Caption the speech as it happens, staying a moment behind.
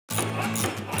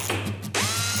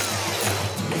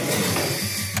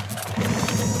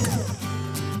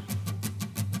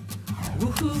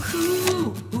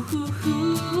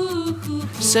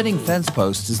Setting fence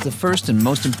posts is the first and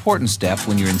most important step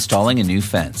when you're installing a new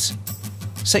fence.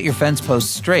 Set your fence posts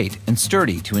straight and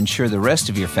sturdy to ensure the rest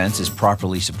of your fence is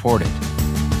properly supported.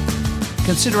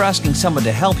 Consider asking someone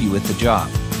to help you with the job.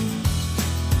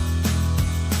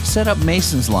 Set up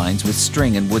mason's lines with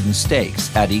string and wooden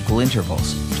stakes at equal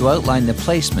intervals to outline the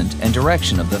placement and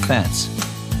direction of the fence.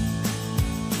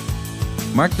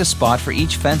 Mark the spot for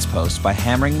each fence post by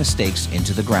hammering the stakes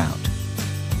into the ground.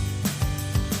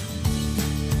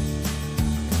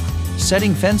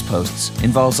 Setting fence posts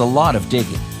involves a lot of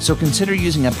digging, so consider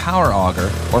using a power auger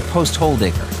or post hole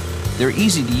digger. They're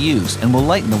easy to use and will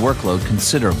lighten the workload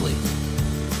considerably.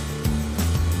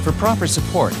 For proper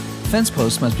support, fence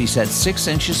posts must be set 6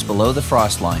 inches below the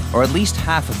frost line, or at least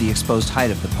half of the exposed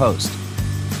height of the post.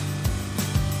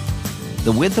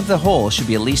 The width of the hole should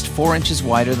be at least 4 inches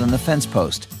wider than the fence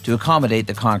post to accommodate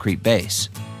the concrete base.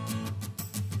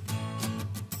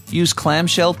 Use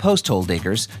clamshell post hole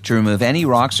diggers to remove any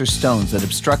rocks or stones that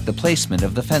obstruct the placement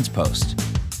of the fence post.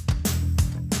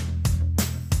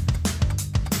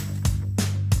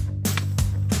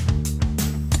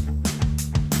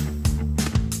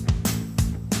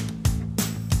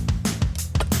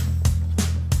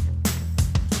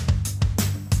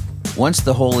 Once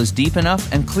the hole is deep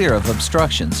enough and clear of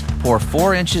obstructions, pour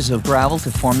 4 inches of gravel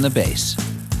to form the base.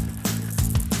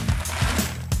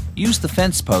 Use the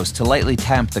fence post to lightly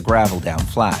tamp the gravel down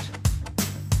flat.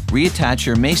 Reattach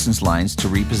your mason's lines to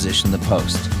reposition the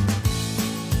post.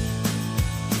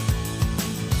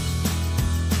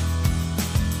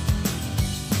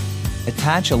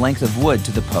 Attach a length of wood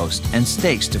to the post and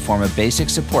stakes to form a basic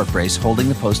support brace holding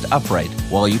the post upright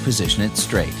while you position it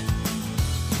straight.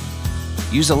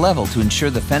 Use a level to ensure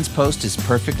the fence post is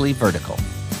perfectly vertical.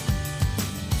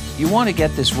 You want to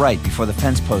get this right before the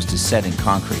fence post is set in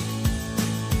concrete.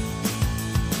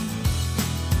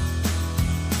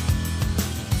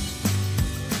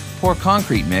 Pour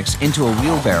concrete mix into a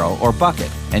wheelbarrow or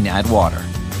bucket and add water.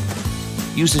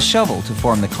 Use a shovel to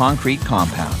form the concrete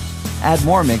compound. Add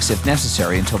more mix if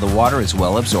necessary until the water is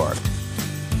well absorbed.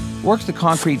 Work the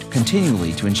concrete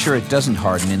continually to ensure it doesn't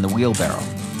harden in the wheelbarrow.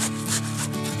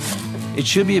 It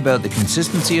should be about the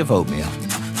consistency of oatmeal.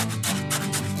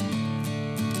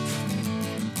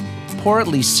 Pour at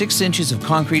least 6 inches of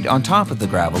concrete on top of the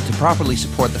gravel to properly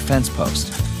support the fence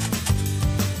post.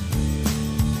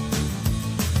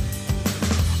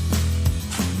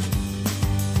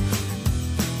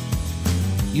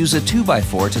 Use a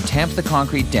 2x4 to tamp the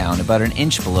concrete down about an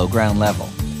inch below ground level.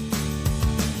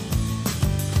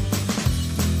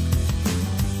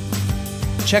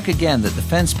 Check again that the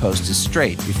fence post is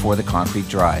straight before the concrete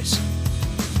dries.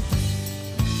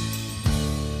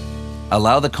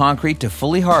 Allow the concrete to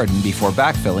fully harden before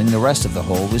backfilling the rest of the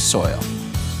hole with soil.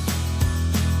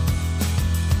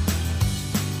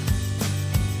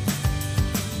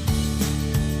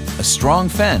 A strong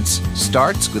fence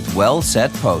starts with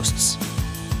well-set posts.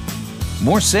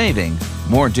 More saving,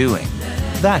 more doing.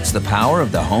 That's the power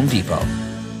of the Home Depot.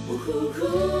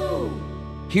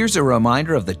 Here's a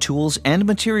reminder of the tools and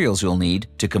materials you'll need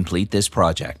to complete this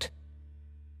project.